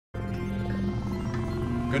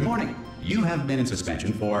Good morning. You have been in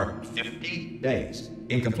suspension for 50 days.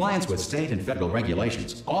 In compliance with state and federal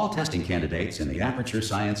regulations, all testing candidates in the Aperture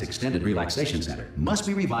Science Extended Relaxation Center must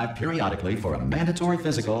be revived periodically for a mandatory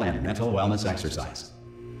physical and mental wellness exercise.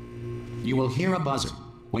 You will hear a buzzer.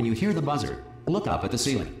 When you hear the buzzer, look up at the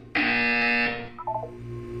ceiling.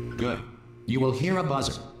 Good. You will hear a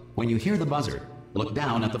buzzer. When you hear the buzzer, look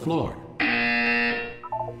down at the floor.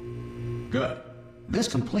 Good. This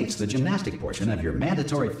completes the gymnastic portion of your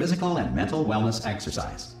mandatory physical and mental wellness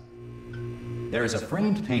exercise. There is a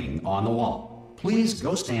framed painting on the wall. Please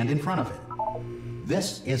go stand in front of it.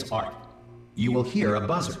 This is art. You will hear a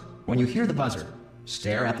buzzer. When you hear the buzzer,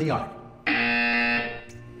 stare at the art.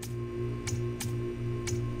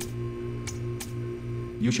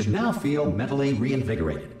 You should now feel mentally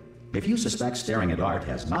reinvigorated. If you suspect staring at art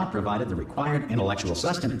has not provided the required intellectual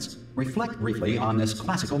sustenance, reflect briefly on this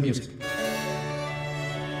classical music.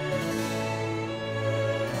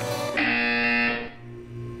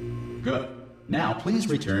 Good. Now please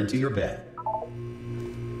return to your bed.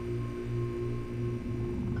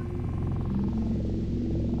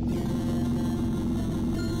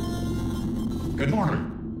 Good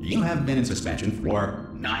morning. You have been in suspension for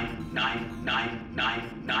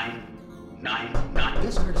 9999999.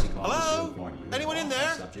 This courtesy call is to inform you. Anyone in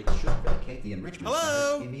there? Subject should vacate the enrichment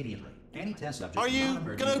center immediately. Any test subject. Are you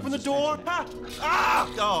gonna open the door? Ah!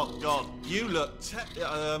 Oh God, you look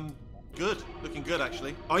good. Looking good,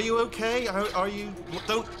 actually. Are you okay? Are you?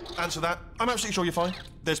 Don't answer that. I'm absolutely sure you're fine.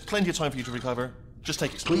 There's plenty of time for you to recover. Just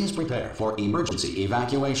take it slow. Please prepare for emergency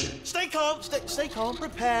evacuation. Stay calm. Stay calm.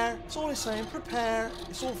 Prepare. That's all I'm saying. Prepare.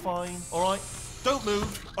 It's all fine. All right. Don't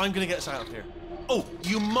move. I'm gonna get us out of here. Oh,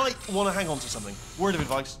 you might want to hang on to something. Word of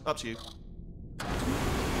advice. Up to you.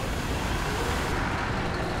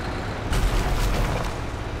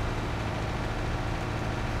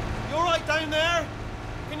 You all right down there?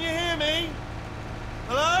 Can you hear me?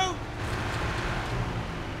 Hello?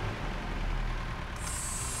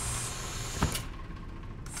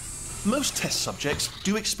 Most test subjects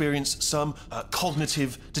do experience some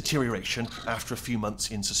cognitive deterioration after a few months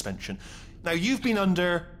in suspension. Now, you've been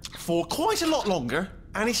under for quite a lot longer,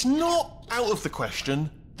 and it's not out of the question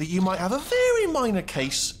that you might have a very minor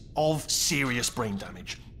case of serious brain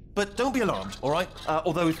damage. But don't be alarmed, all right?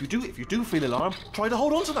 Although if you do feel alarmed, try to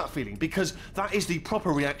hold on to that feeling, because that is the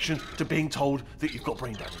proper reaction to being told that you've got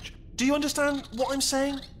brain damage. Do you understand what I'm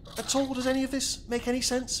saying at all? Does any of this make any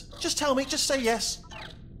sense? Just tell me, just say yes.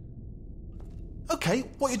 Okay,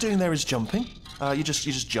 what you're doing there is jumping. You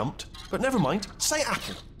just jumped. But never mind, say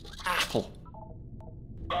apple. Apple.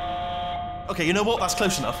 Okay, you know what? That's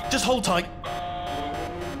close enough. Just hold tight.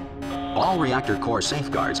 All reactor core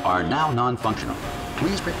safeguards are now non-functional.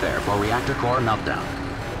 Please prepare for reactor core meltdown.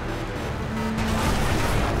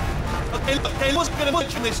 Okay, I wasn't going to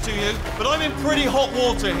mention this to you, but I'm in pretty hot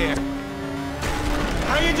water here.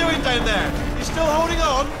 How you doing down there? You still holding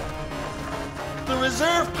on? The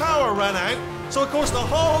reserve power ran out, so of course the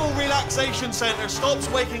whole relaxation centre stops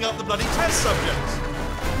waking up the bloody test subjects.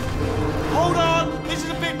 Hold on, this is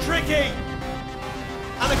a bit tricky.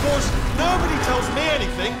 And of course, nobody tells me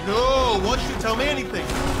anything. No, why should you tell me anything?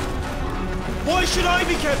 Why should I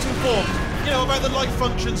be kept informed? You know, about the life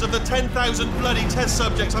functions of the 10,000 bloody test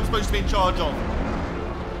subjects I'm supposed to be in charge of.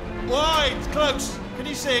 Why? It's close. Can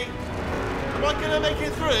you see? Am I gonna make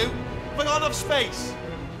it through? Have I got enough space?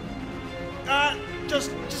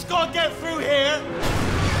 Just gotta get through here.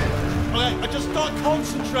 Okay, I just gotta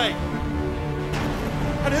concentrate.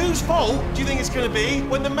 And whose fault do you think it's gonna be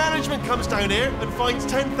when the management comes down here and finds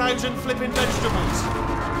 10,000 flipping vegetables?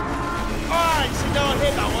 Alright, see, no, I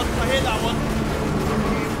hear that one.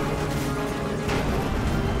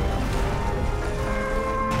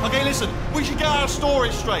 Okay, listen, we should get our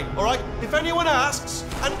story straight, alright? If anyone asks,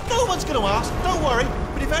 and no one's gonna ask, don't worry,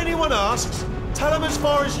 but if anyone asks, tell them as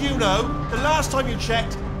far as you know, the last time you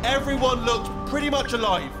checked, everyone looked pretty much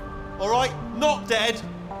alive, alright? Not dead.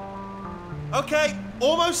 Okay,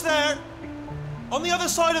 almost there. On the other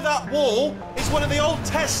side of that wall is one of the old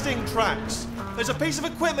testing tracks. There's a piece of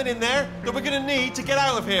equipment in there that we're gonna need to get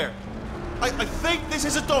out of here. I think this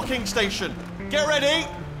is a docking station. Get ready.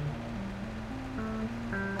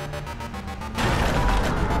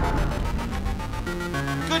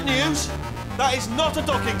 Good news, that is not a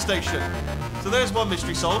docking station. So there's one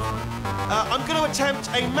mystery solved. I'm gonna attempt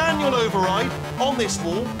a manual override on this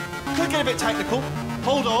wall. Could get a bit technical.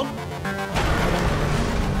 Hold on.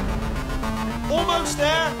 Almost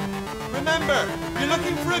there. Remember, you're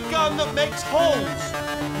looking for a gun that makes holes,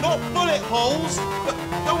 not bullet holes. But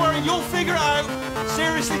don't worry, you'll figure it out.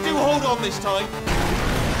 Seriously, do hold on this time.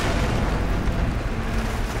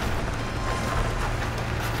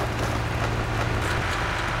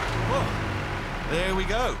 we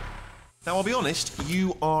go. Now, I'll be honest,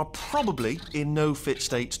 you are probably in no fit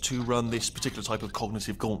state to run this particular type of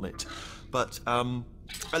cognitive gauntlet. But,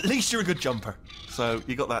 at least you're a good jumper. So,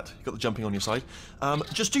 you got that. You got the jumping on your side.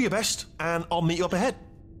 Just do your best, and I'll meet you up ahead.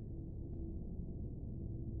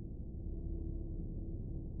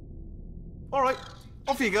 Alright,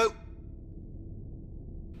 off you go.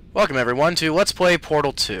 Welcome everyone to Let's Play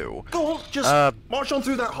Portal 2. Go on, just march on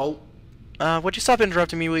through that hole. Would you stop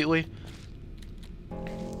interrupting me, Wheatley?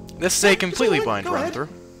 This is a completely blind run-through.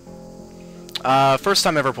 First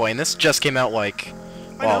time ever playing this, just came out like...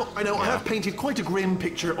 Well, I know, yeah. I have painted quite a grim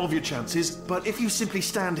picture of your chances, but if you simply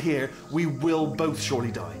stand here, we will both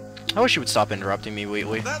surely die. I wish you would stop interrupting me,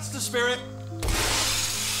 Wheatley. That's the spirit.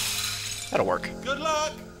 That'll work. Good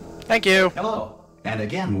luck. Thank you. Hello, and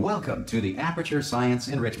again, welcome to the Aperture Science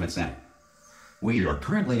Enrichment Center. We are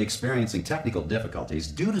currently experiencing technical difficulties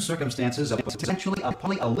due to circumstances of potentially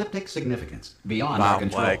apocalyptic significance beyond our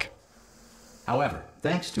control. Like. However,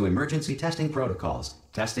 thanks to emergency testing protocols,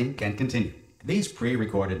 testing can continue. These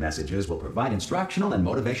pre-recorded messages will provide instructional and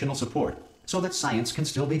motivational support so that science can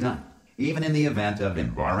still be done, even in the event of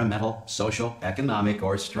environmental, social, economic,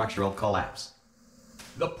 or structural collapse.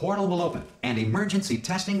 The portal will open, and emergency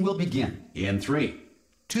testing will begin in 3,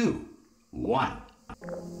 2, 1.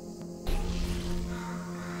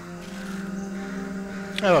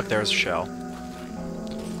 Oh look, there's a shell.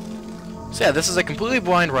 So yeah, this is a completely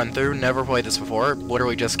blind run-through, never played this before,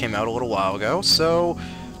 literally just came out a little while ago, so...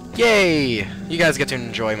 Yay! You guys get to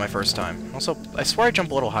enjoy my first time. Also, I swear I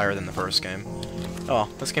jump a little higher than the first game. Oh,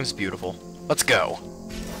 this game's beautiful. Let's go!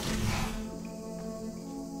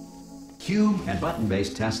 Cube and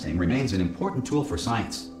button-based testing remains an important tool for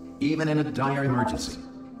science, even in a dire emergency.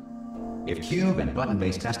 If cube and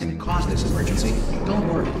button-based testing caused this emergency, don't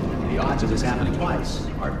worry. The odds of this happening twice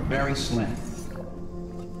are very slim.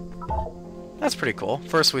 That's pretty cool.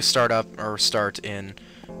 First we start in...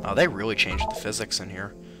 Oh, they really changed the physics in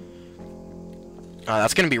here.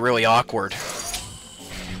 That's gonna be really awkward.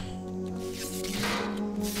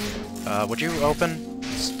 Would you open?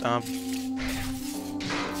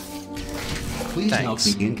 Please note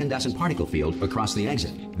Thanks. the incandescent particle field across the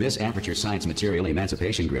exit. This Aperture Science Material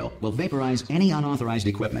Emancipation Grill will vaporize any unauthorized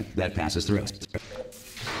equipment that passes through.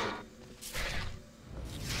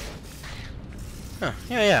 Huh,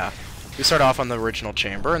 yeah. We start off on the original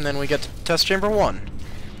chamber, and then we get to test chamber 1.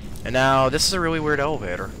 And now, this is a really weird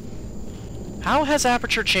elevator. How has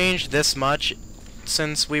Aperture changed this much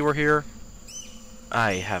since we were here?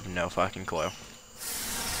 I have no fucking clue.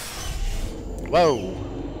 Whoa.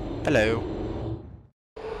 Hello.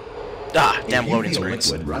 Ah, damn loading If you feel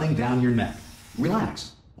screens. liquid running down your neck,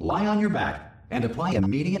 relax, lie on your back, and apply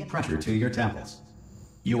immediate pressure to your temples.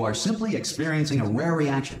 You are simply experiencing a rare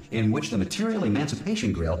reaction in which the Material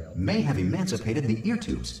Emancipation Grill may have emancipated the ear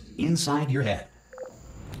tubes inside your head.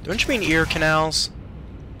 Don't you mean ear canals?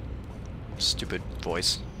 Stupid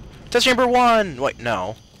voice. Test chamber 1! Wait,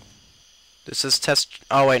 no. This is test...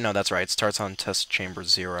 Oh, wait, no, that's right. It starts on test chamber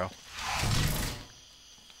 0.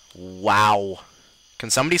 Wow. Can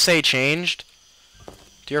somebody say changed?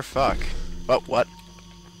 Dear fuck. What?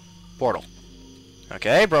 Portal.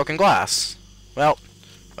 Okay, broken glass. Well,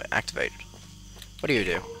 wait, activate. What do you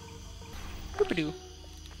do? Boop-a-doo.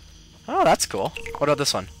 Oh, that's cool. What about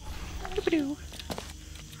this one? Boop-a-doo.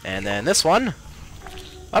 And then this one.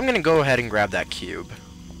 I'm gonna go ahead and grab that cube.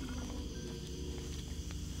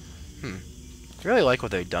 I really like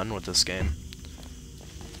what they've done with this game.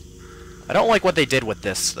 I don't like what they did with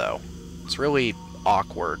this, though. It's really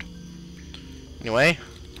awkward. Anyway,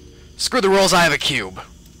 screw the rules, I have a cube.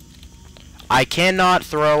 I cannot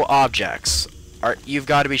throw objects. You've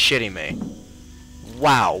got to be shitting me.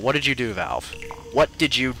 Wow, what did you do, Valve? What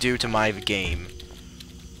did you do to my game?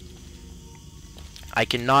 I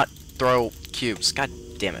cannot throw cubes. God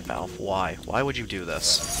damn it, Valve. Why? Why would you do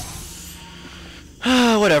this?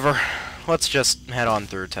 Whatever. Let's just head on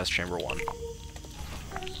through test chamber 1.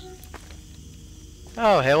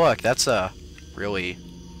 Oh, hey look, that's a really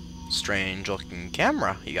strange looking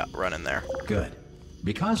camera you got running there. Good.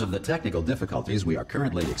 Because of the technical difficulties we are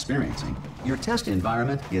currently experiencing, your test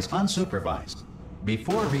environment is unsupervised.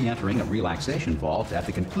 Before re-entering a relaxation vault at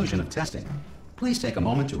the conclusion of testing, please take a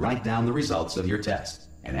moment to write down the results of your test.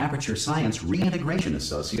 An Aperture Science Reintegration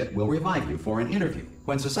Associate will revive you for an interview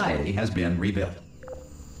when society has been rebuilt.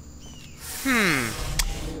 I'm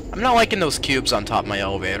not liking those cubes on top of my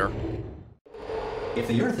elevator. If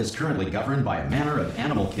the Earth is currently governed by a manner of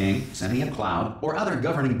animal king, sentient cloud, or other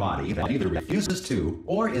governing body that either refuses to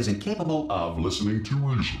or is incapable of listening to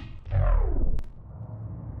reason.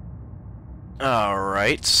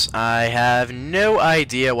 Alright, I have no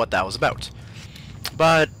idea what that was about.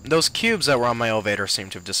 But those cubes that were on my elevator seem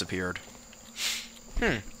to have disappeared.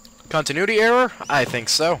 Continuity error? I think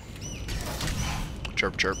so.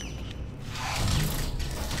 Chirp, chirp.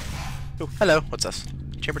 Ooh, hello. What's this?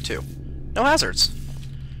 Chamber 2. No hazards.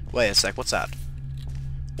 Wait a sec. What's that?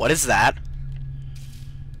 What is that?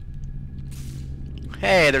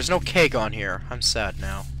 Hey, there's no cake on here. I'm sad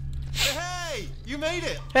now. Hey! You made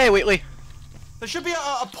it! Hey, Wheatley. There should be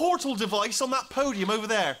a portal device on that podium over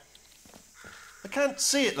there. I can't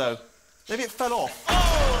see it, though. Maybe it fell off.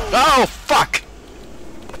 Oh, fuck!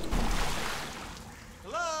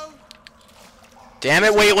 Hello? Damn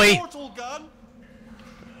it, Wheatley! Portal gun?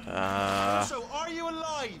 So, are you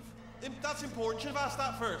alive? That's important. Should have asked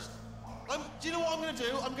that first. Do you know what I'm going to do?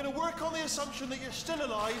 I'm going to work on the assumption that you're still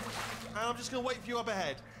alive, and I'm just going to wait for you up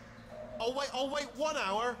ahead. I'll wait 1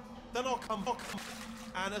 hour, then I'll come.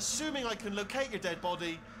 And assuming I can locate your dead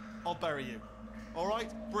body, I'll bury you. All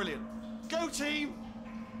right? Brilliant. Go team!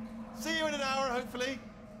 See you in an hour, hopefully.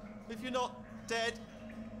 If you're not dead.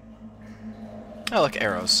 Oh, look,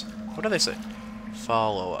 arrows. What do they say?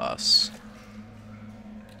 Follow us.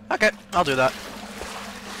 Okay, I'll do that.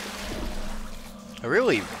 I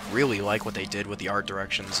really, really like what they did with the art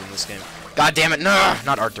directions in this game. God damn it, no!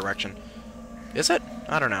 Not art direction. Is it?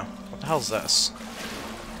 I don't know. What the hell's this?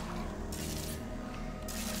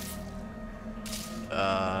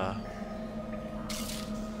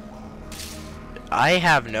 I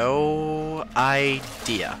have no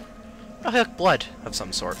idea. Oh, heck, blood of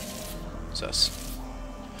some sort. What's this?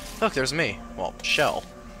 Look, there's me. Well, Shell.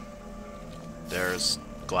 There's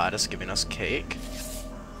Gladys giving us cake.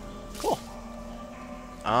 Cool.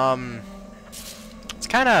 It's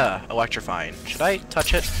kind of electrifying. Should I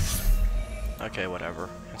touch it? Okay, whatever.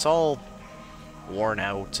 It's all worn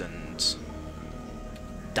out and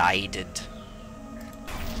dyed.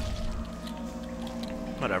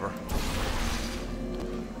 Whatever.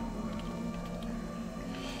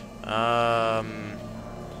 Oh,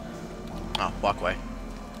 walkway.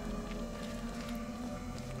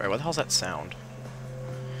 Alright, what the hell's that sound?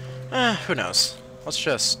 Who knows? Let's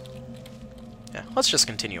just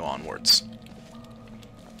continue onwards.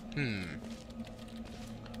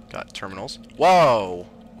 Got terminals. Whoa!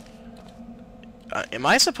 Am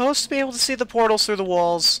I supposed to be able to see the portals through the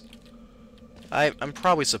walls? I'm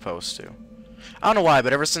probably supposed to. I don't know why,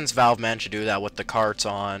 but ever since Valve managed to do that with the carts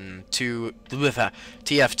on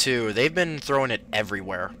TF2, they've been throwing it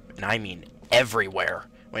everywhere. And I mean everywhere.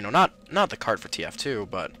 Wait, no, not the cart for TF2,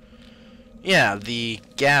 but yeah, the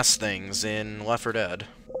gas things in Left 4 Dead.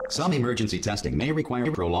 Some emergency testing may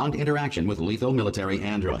require prolonged interaction with lethal military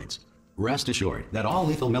androids. Rest assured that all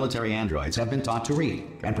lethal military androids have been taught to read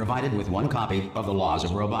and provided with 1 copy of the Laws of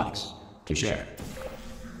Robotics to share.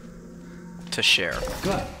 To share.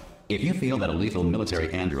 Good. If you feel that a lethal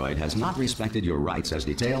military android has not respected your rights as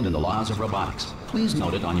detailed in the Laws of Robotics, please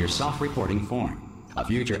note it on your self-reporting form. A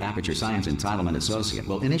future Aperture Science Entitlement Associate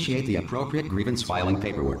will initiate the appropriate grievance filing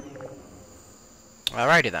paperwork.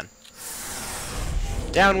 Alrighty then.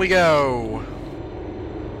 Down we go!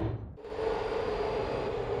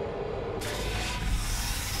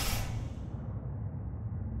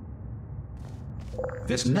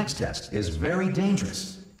 This next test is very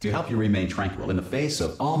dangerous. To help you remain tranquil in the face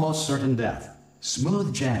of almost certain death,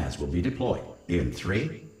 smooth jazz will be deployed in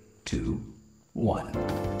 3, 2, 1.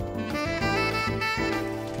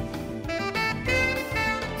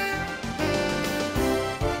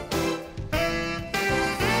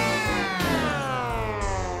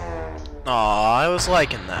 Aw, I was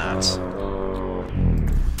liking that.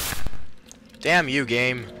 Damn you,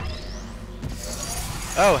 game.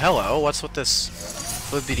 Oh, hello. What's with this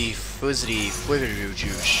flippity flizzity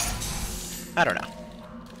juice? I don't know.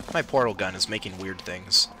 My portal gun is making weird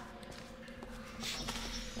things.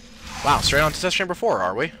 Wow, straight on to test chamber 4,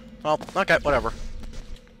 are we? Well, okay, whatever.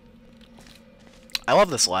 I love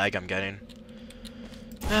this lag I'm getting.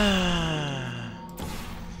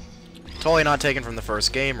 Totally not taken from the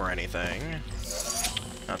first game or anything.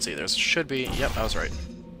 Let's see, there should be... Yep, I was right.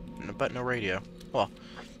 But no radio. Well.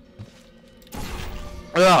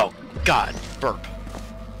 Oh, God. Burp.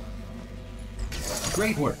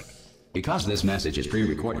 Great work. Because this message is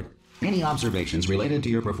pre-recorded, any observations related to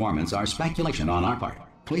your performance are speculation on our part.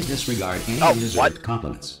 Please disregard any undeserved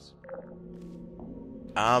compliments.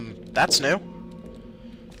 That's new.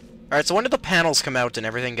 Alright, so when did the panels come out and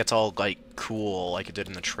everything gets all, like, cool, like it did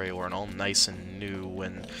in the trailer, and all nice and new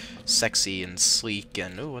and sexy and sleek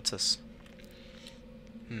and... Ooh, what's this?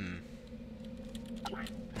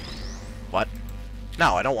 What?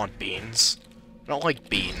 No, I don't want beans. I don't like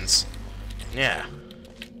beans. Yeah.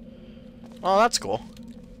 Well, that's cool.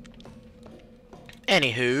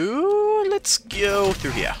 Anywho, let's go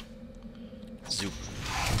through here. Zoop.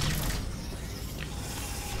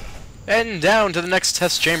 And down to the next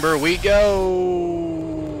test chamber we go!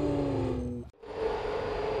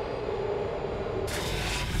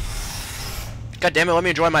 God damn it, let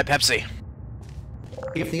me enjoy my Pepsi.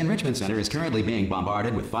 If the Enrichment Center is currently being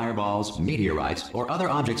bombarded with fireballs, meteorites, or other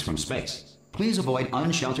objects from space, please avoid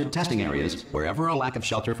unsheltered testing areas wherever a lack of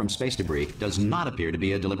shelter from space debris does not appear to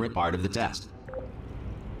be a deliberate part of the test.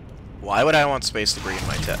 Why would I want space debris in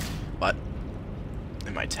my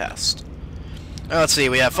test? Let's see,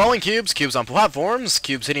 we have falling cubes, cubes on platforms,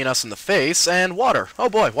 cubes hitting us in the face, and water. Oh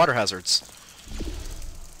boy, water hazards.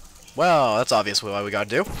 Well, that's obviously what we gotta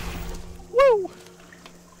do. Woo!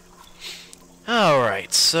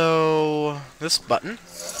 Alright, so... this button.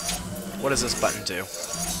 What does this button do?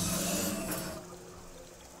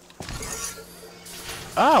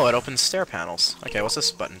 Oh, it opens stair panels. Okay, what's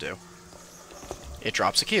this button do? It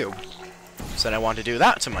drops a cube. So then I want to do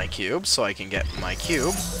that to my cube, so I can get my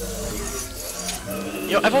cube.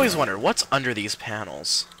 You know, I've always wondered, what's under these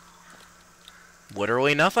panels?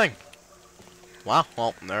 Literally nothing. Wow,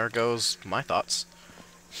 well, there goes my thoughts.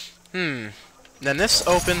 Then this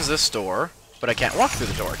opens this door, but I can't walk through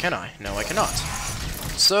the door, can I? No, I cannot.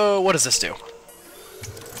 So, what does this do?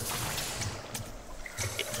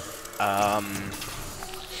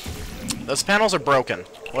 Those panels are broken.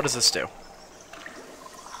 What does this do?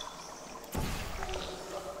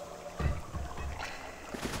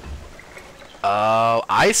 Oh,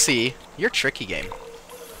 I see. You're a tricky game.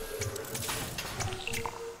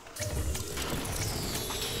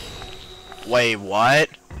 Wait, what?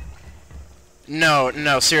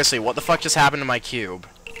 No, seriously, what the fuck just happened to my cube?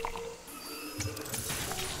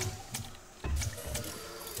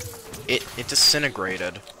 It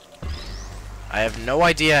disintegrated. I have no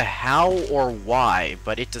idea how or why,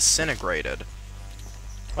 but it disintegrated.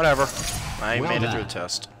 Whatever. I made it through the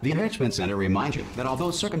test. The Enrichment Center reminds you that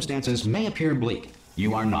although circumstances may appear bleak,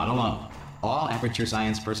 you are not alone. All Aperture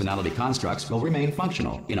Science personality constructs will remain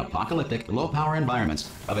functional in apocalyptic, low-power environments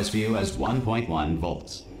of as few as 1.1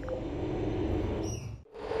 volts.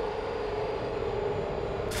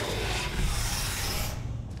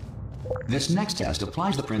 This next test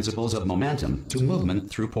applies the principles of momentum to movement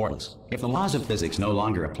through portals. If the laws of physics no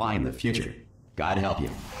longer apply in the future, God help you.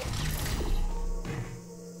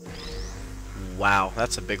 Wow,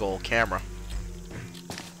 that's a big old camera.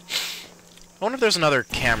 I wonder if there's another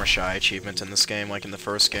camera shy achievement in this game, like in the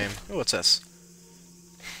first game. Oh, what's this?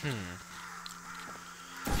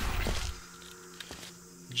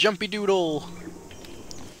 Jumpy Doodle!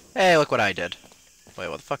 Hey, look what I did. Wait,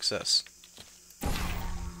 what the fuck's this?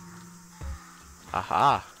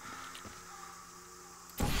 Aha!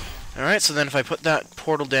 Alright, so then if I put that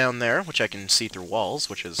portal down there, which I can see through walls,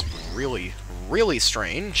 which is really, really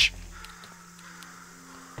strange,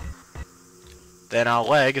 then I'll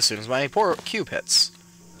lag as soon as my cube hits.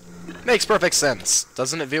 Makes perfect sense,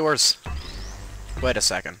 doesn't it, viewers? Wait a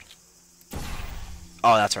second.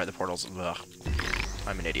 Oh, that's right, the portal's... Ugh.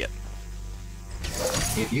 I'm an idiot.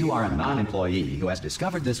 If you are a non-employee who has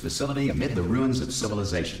discovered this facility amid the ruins of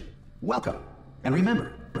civilization, welcome. And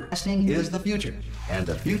remember, testing is the future, and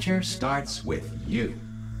the future starts with you.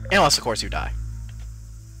 Unless, of course, you die.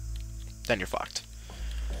 Then you're fucked.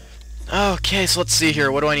 Okay, so let's see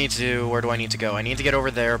here. What do I need to do? Where do I need to go? I need to get over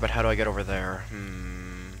there, but how do I get over there?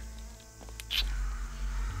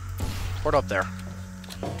 Port up there.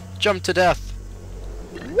 Jump to death.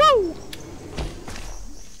 Woo!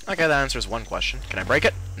 Okay, that answers one question. Can I break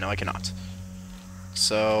it? No, I cannot.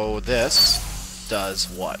 So, this does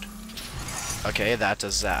what? Okay, that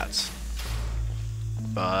does that.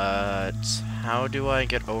 But how do I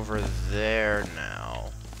get over there now?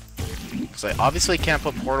 Because I obviously can't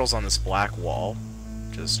put portals on this black wall,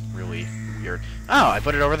 which is really weird. Oh, I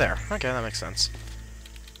put it over there. Okay, that makes sense.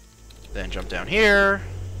 Then jump down here.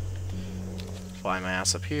 Fly my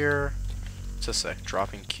ass up here. What's this say?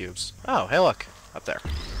 Dropping cubes. Oh, hey look. Up there.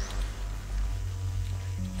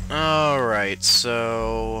 Alright,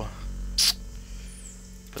 so...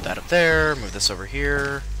 put that up there, move this over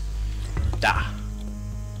here. Da!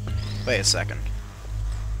 Wait a second.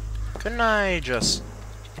 Couldn't I just...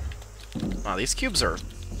 wow, these cubes are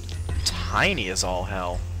tiny as all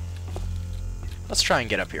hell. Let's try and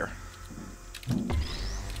get up here.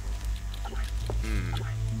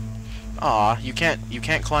 Aw, you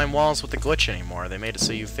can't climb walls with the glitch anymore. They made it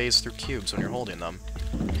so you phase through cubes when you're holding them.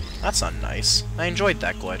 That's not nice. I enjoyed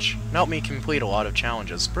that glitch. It helped me complete a lot of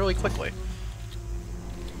challenges really quickly.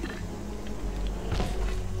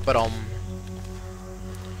 But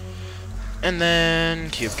and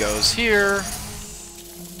then cube goes here.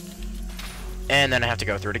 And then I have to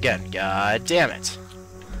go through it again. God damn it.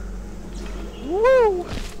 Woo!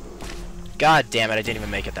 God damn it, I didn't even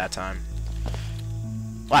make it that time.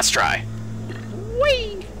 Last try.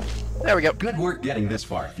 Whee! There we go. Good work getting this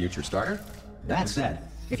far, future starter. That said,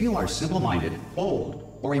 if you are simple-minded,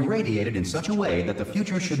 bold, or irradiated in such a way that the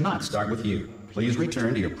future should not start with you, please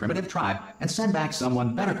return to your primitive tribe and send back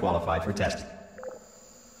someone better qualified for testing.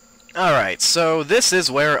 Alright, so this is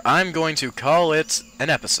where I'm going to call it an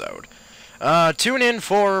episode. Tune in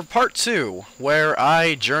for part 2, where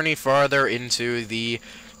I journey farther into the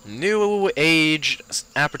New Age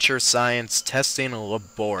Aperture Science Testing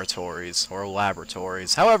Laboratories, or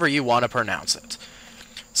laboratories, however you want to pronounce it.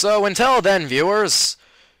 So until then, viewers,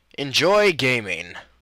 enjoy gaming.